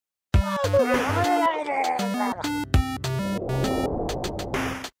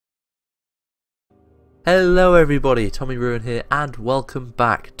Hello everybody, Tommyruin here, and welcome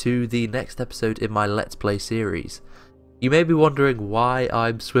back to the next episode in my Let's Play series. You may be wondering why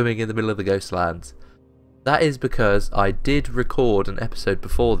I'm swimming in the middle of the Ghostlands. That is because I did record an episode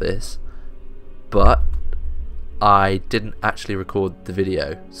before this, but I didn't actually record the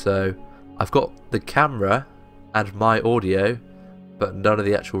video. So I've got the camera and my audio, but none of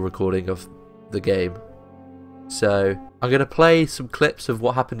the actual recording of the game. So I'm going to play some clips of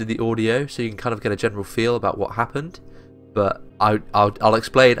what happened in the audio so you can kind of get a general feel about what happened, but I'll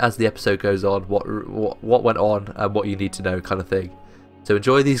explain as the episode goes on what went on and what you need to know, kind of thing. So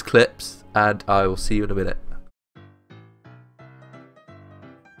enjoy these clips and I will see you in a minute.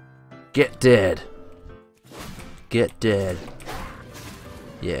 Get dead. Get dead.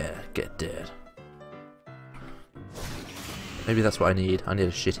 Yeah, get dead. Maybe that's what I need. I need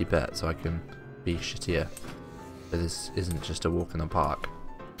a shitty pet so I can be shittier. This isn't just a walk in the park.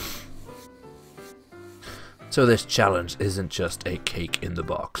 So this challenge isn't just a cake in the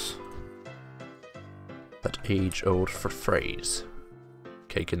box. That age-old phrase.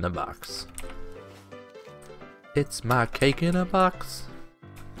 Cake in the box. It's my cake in a box.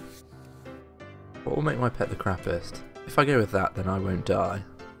 What will make my pet the crappiest? If I go with that, then I won't die.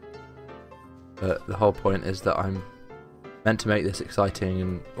 But the whole point is that I'm meant to make this exciting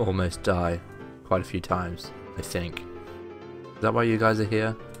and almost die quite a few times. I think. Is that why you guys are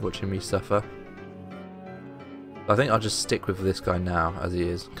here, watching me suffer? I think I'll just stick with this guy now, as he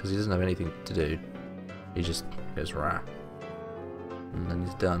is, because he doesn't have anything to do. He just goes rah. And then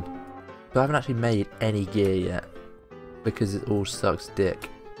he's done. But I haven't actually made any gear yet, because it all sucks dick.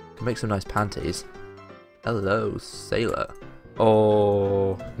 Can make some nice panties. Hello, sailor.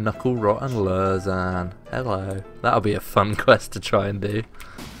 Oh, Knuckle Rotten Lurzan. Hello. That'll be a fun quest to try and do.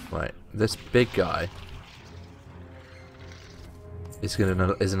 Right, this big guy is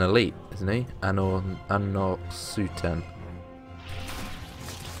an elite, isn't he? Anosuten.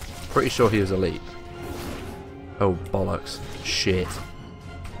 Pretty sure he was elite. Oh bollocks. Shit.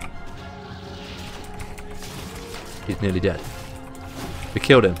 He's nearly dead. We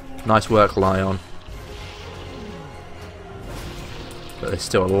killed him. Nice work, Lion. But there's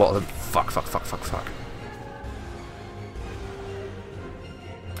still a lot of them. Fuck, fuck, fuck, fuck, fuck.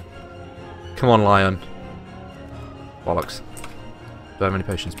 Come on, Lion. Bollocks. So many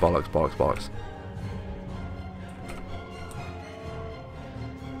potions. Bollocks, bollocks, bollocks.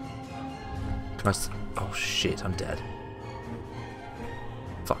 Can I oh shit, I'm dead.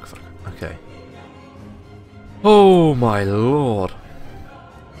 Fuck, fuck. Okay. Oh my lord.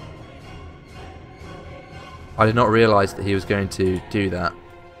 I did not realise that he was going to do that.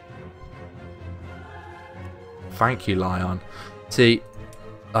 Thank you, Lion. See,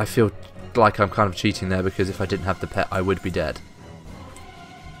 I feel like I'm kind of cheating there because if I didn't have the pet, I would be dead.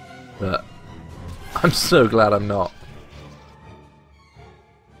 But I'm so glad I'm not.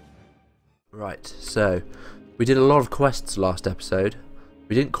 Right, so we did a lot of quests last episode.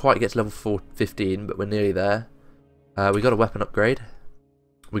 We didn't quite get to level 15, but we're nearly there. We got a weapon upgrade.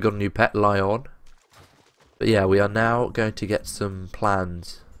 We got a new pet, Lion. But yeah, we are now going to get some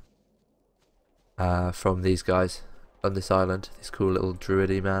plans from these guys on this island. This cool little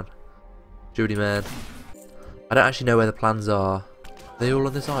druidy man. Druidy man. I don't actually know where the plans are. Are they all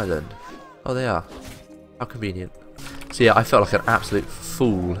on this island? Oh, they are. How convenient. So yeah, I felt like an absolute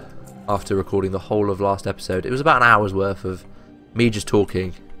fool after recording the whole of last episode. It was about an hour's worth of me just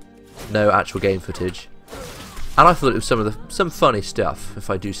talking, no actual game footage. And I thought it was some funny stuff, if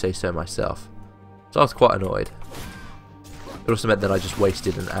I do say so myself. So I was quite annoyed. It also meant that I just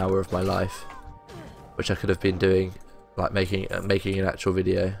wasted an hour of my life, which I could have been doing, like making an actual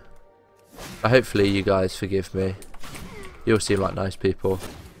video. But hopefully you guys forgive me. You all seem like nice people.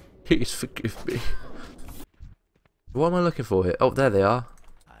 Please forgive me. What am I looking for here? Oh, there they are.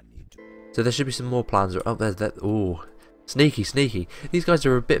 So there should be some more plans. Oh, there's that. Ooh. Sneaky, sneaky. These guys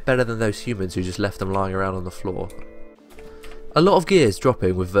are a bit better than those humans who just left them lying around on the floor. A lot of gears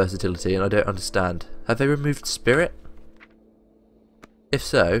dropping with versatility, and I don't understand. Have they removed spirit? If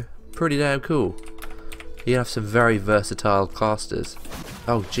so, pretty damn cool. You have some very versatile casters.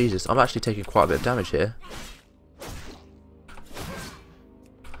 Oh, Jesus. I'm actually taking quite a bit of damage here.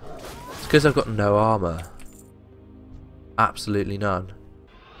 It's because I've got no armour. Absolutely none.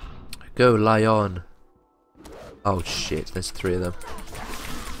 Go, Lion. Oh, shit. There's 3 of them.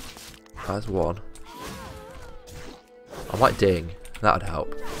 That's 1. I might ding. That would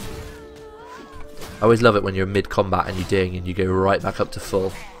help. I always love it when you're mid-combat and you ding and you go right back up to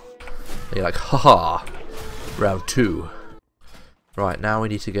full. And you're like, haha, round 2. Right, now we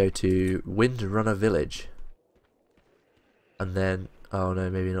need to go to Windrunner Village. And then, oh no,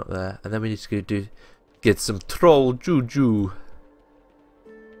 maybe not there. And then we need to go get some troll juju.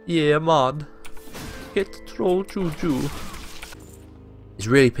 Yeah, man. Get troll juju. It's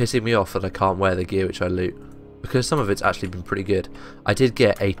really pissing me off that I can't wear the gear which I loot, because some of it's actually been pretty good. I did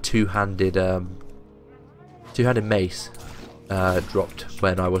get a two-handed mace dropped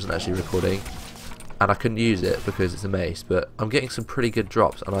when I wasn't actually recording, and I couldn't use it because it's a mace, but I'm getting some pretty good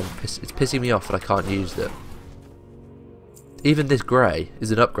drops, and it's pissing me off that I can't use it. Even this grey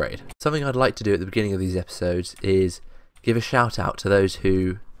is an upgrade. Something I'd like to do at the beginning of these episodes is give a shout out to those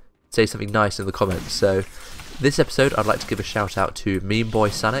who say something nice in the comments. So this episode I'd like to give a shout out to Meme Boy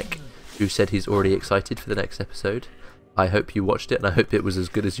Sanic, who said he's already excited for the next episode. I hope you watched it, and I hope it was as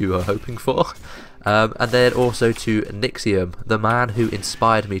good as you were hoping for. And then also to Nixxiom, the man who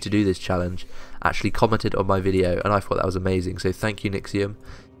inspired me to do this challenge, actually commented on my video, and I thought that was amazing. So thank you, Nixxiom.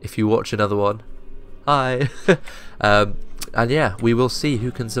 If you watch another one, hi. And yeah, we will see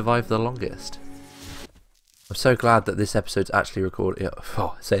who can survive the longest. I'm so glad that this episode's actually recorded.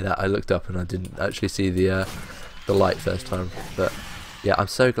 Oh, say that, I looked up and I didn't actually see the light first time. But yeah, I'm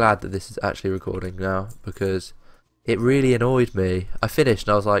so glad that this is actually recording now, because it really annoyed me. I finished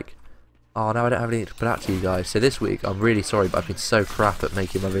and I was like, oh, now I don't have anything to put out to you guys. So this week, I'm really sorry, but I've been so crap at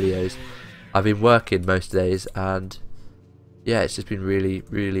making my videos. I've been working most days, and yeah, it's just been really,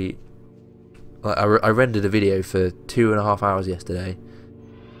 really... I rendered a video for 2.5 hours yesterday,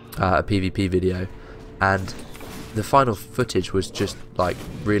 a PvP video, and the final footage was just like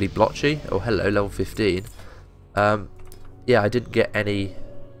really blotchy. Oh hello, level 15. Yeah, I didn't get any...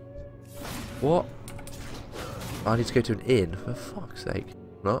 What? I need to go to an inn, for fuck's sake.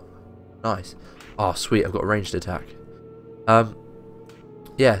 Not? Nice. Oh sweet, I've got a ranged attack.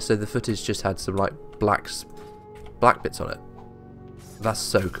 Yeah, so the footage just had some like black bits on it. That's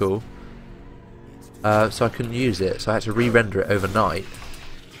so cool. So I couldn't use it, so I had to re-render it overnight.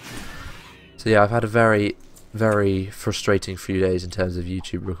 So yeah, I've had a very, very frustrating few days in terms of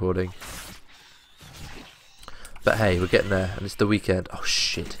YouTube recording. But hey, we're getting there, and it's the weekend. Oh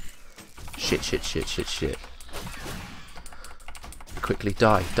shit. Shit, shit, shit, shit, shit. Quickly,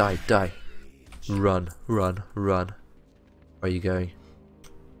 die, die, die. Run, run, run. Where are you going?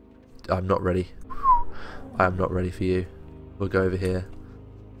 I'm not ready. I am not ready for you. We'll go over here.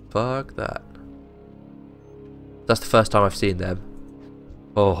 Fuck that. That's the first time I've seen them.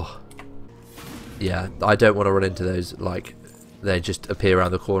 Oh. Yeah, I don't want to run into those, like, they just appear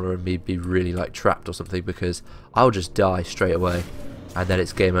around the corner and me be really, like, trapped or something, because I'll just die straight away, and then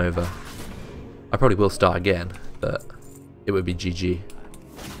it's game over. I probably will start again, but it would be GG.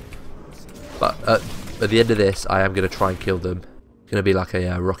 But at the end of this, I am going to try and kill them. It's going to be like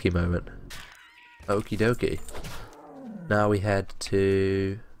a Rocky moment. Okie dokie. Now we head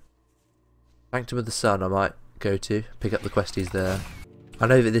to Sanctum of the Sun. I might go to pick up the questies there. I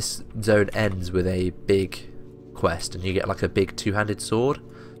know that this zone ends with a big quest and you get like a big two-handed sword,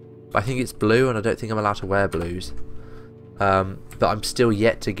 but I think it's blue and I don't think I'm allowed to wear blues. But I'm still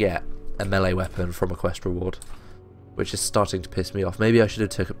yet to get a melee weapon from a quest reward, which is starting to piss me off. Maybe I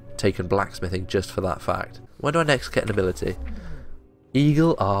should have taken blacksmithing just for that fact. When do I next get an ability?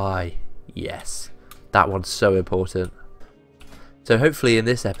 Eagle Eye. Yes, that one's so important. So hopefully in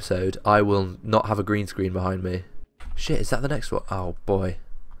this episode I will not have a green screen behind me. Shit, is that the next one? Oh boy.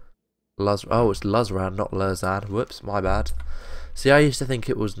 Oh, it's Luzran, not Lurzan. Whoops, my bad. See, I used to think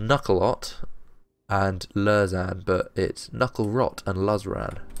it was Knuckle-Ot and Lurzan, but it's Knuckle-Rot and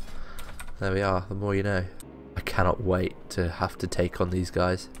Luzran. There we are, the more you know. I cannot wait to have to take on these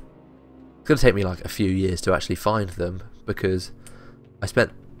guys. It's going to take me like a few years to actually find them, because I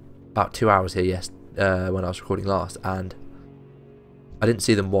spent about 2 hours here when I was recording last, and I didn't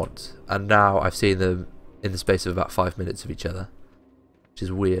see them once, and now I've seen them in the space of about 5 minutes of each other, which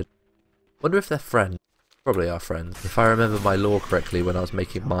is weird. Wonder if they're friends. Probably are friends. If I remember my lore correctly, when I was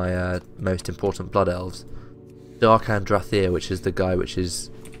making my most important blood elves, Darkan Drathir, which is the guy which is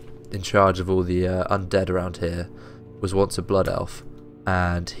in charge of all the undead around here, was once a blood elf,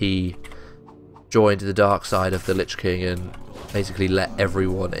 and he joined the dark side of the Lich King and basically let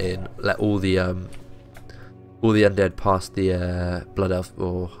everyone in, let all the undead past the blood elf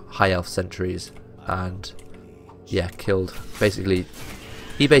or high elf sentries, and yeah, killed.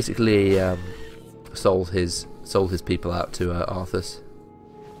 He basically sold his people out to Arthas.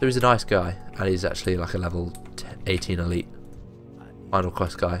 So he's a nice guy, and he's actually like a level 18 elite final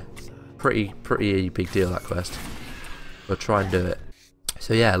quest guy. Pretty big deal, that quest. We'll try and do it.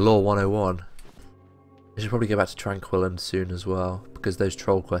 So yeah, lore 101. I should probably go back to Tranquilland soon as well, because those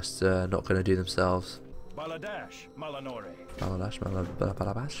troll quests are not going to do themselves. Baladash, Malanore.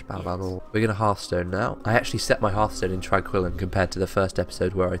 We're gonna Hearthstone now. I actually set my Hearthstone in Tranquillum compared to the first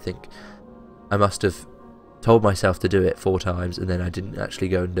episode where I think I must have told myself to do it 4 times and then I didn't actually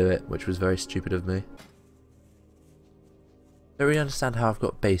go and do it, which was very stupid of me. Don't really understand how I've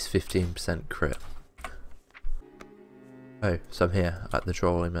got base 15% crit. Oh, so I'm here at the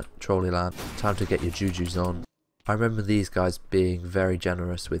trolley land. Time to get your jujus on. I remember these guys being very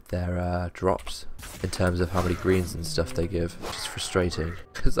generous with their drops in terms of how many greens and stuff they give, which is frustrating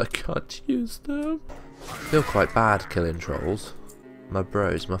because I can't use them. I feel quite bad killing trolls. My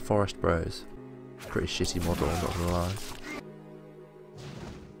bros, my forest bros. Pretty shitty model, I'm not gonna lie.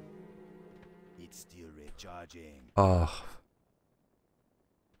 It's still recharging. Oh.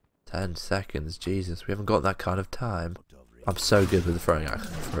 10 seconds, Jesus, we haven't got that kind of time. I'm so good with the throwing axe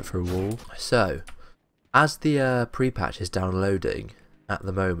for a wall. So, as the pre-patch is downloading at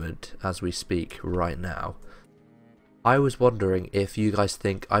the moment, as we speak right now, I was wondering if you guys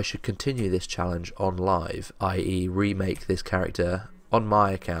think I should continue this challenge on live, i.e. remake this character on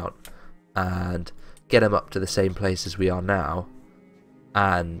my account and get him up to the same place as we are now,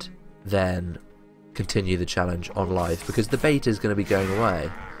 and then continue the challenge on live, because the beta is going to be going away.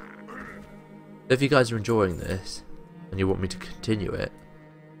 If you guys are enjoying this and you want me to continue it,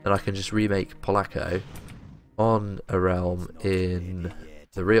 then I can just remake Polacco on a realm in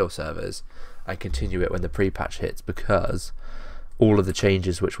the real servers and continue it when the pre-patch hits, because all of the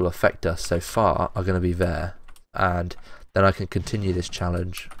changes which will affect us so far are going to be there, and then I can continue this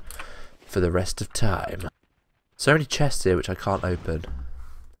challenge for the rest of time. So many chests here which I can't open.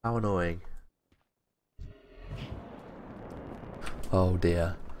 How annoying. Oh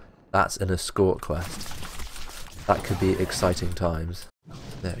dear. That's an escort quest. That could be exciting times.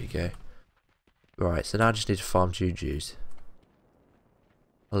 There we go. Right, so now I just need to farm jujus.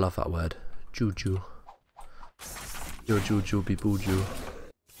 I love that word. Juju. Yo juju be booju.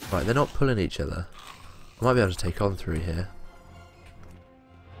 Right, they're not pulling each other. I might be able to take on through here.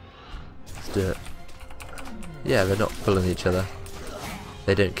 Let's do it. Yeah, they're not pulling each other.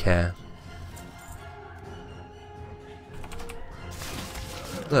 They don't care.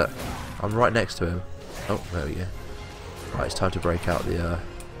 Look, I'm right next to him. Oh, there we go. Right, it's time to break out the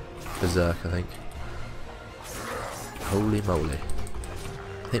berserk, I think. Holy moly.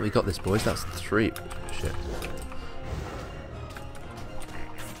 I think we got this, boys. That's 3. Shit.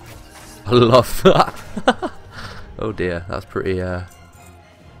 I love that. Oh dear, that's pretty, I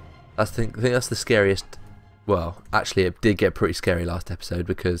think that's the scariest. Well, actually it did get pretty scary last episode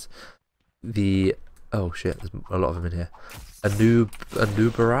because the... Oh shit, there's a lot of them in here.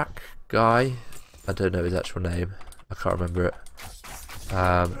 Anubarak guy, I don't know his actual name, I can't remember it.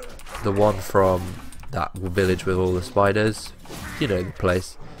 The one from that village with all the spiders, you know the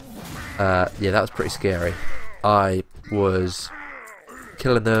place. Yeah, that was pretty scary. I was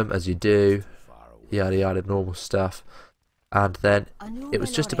killing them as you do, yada yada, normal stuff, and then it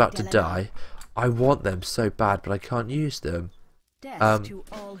was just about to die. I want them so bad, but I can't use them. Yeah,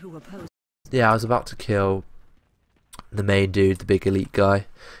 I was about to kill the main dude, the big elite guy. It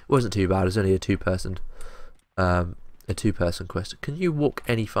wasn't too bad. It was only a two-person quest. Can you walk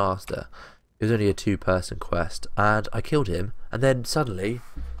any faster? It was only a 2-person quest, and I killed him. And then suddenly,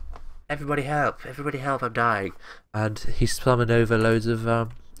 everybody help! Everybody help! I'm dying. And he summoned over loads of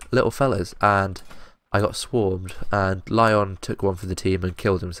little fellas, and I got swarmed. And Lion took one for the team and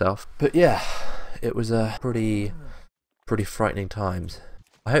killed himself. But yeah, it was a pretty frightening times.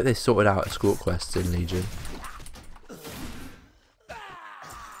 I hope they sorted out escort quests in Legion.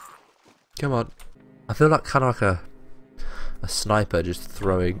 Come on. I feel like kind of like a sniper just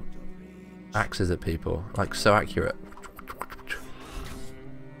throwing axes at people. Like, so accurate.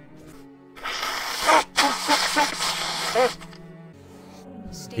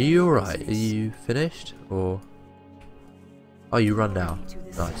 Are you alright? Are you finished? Or... Oh, you run now.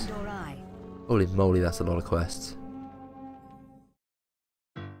 Nice. Holy moly, that's a lot of quests.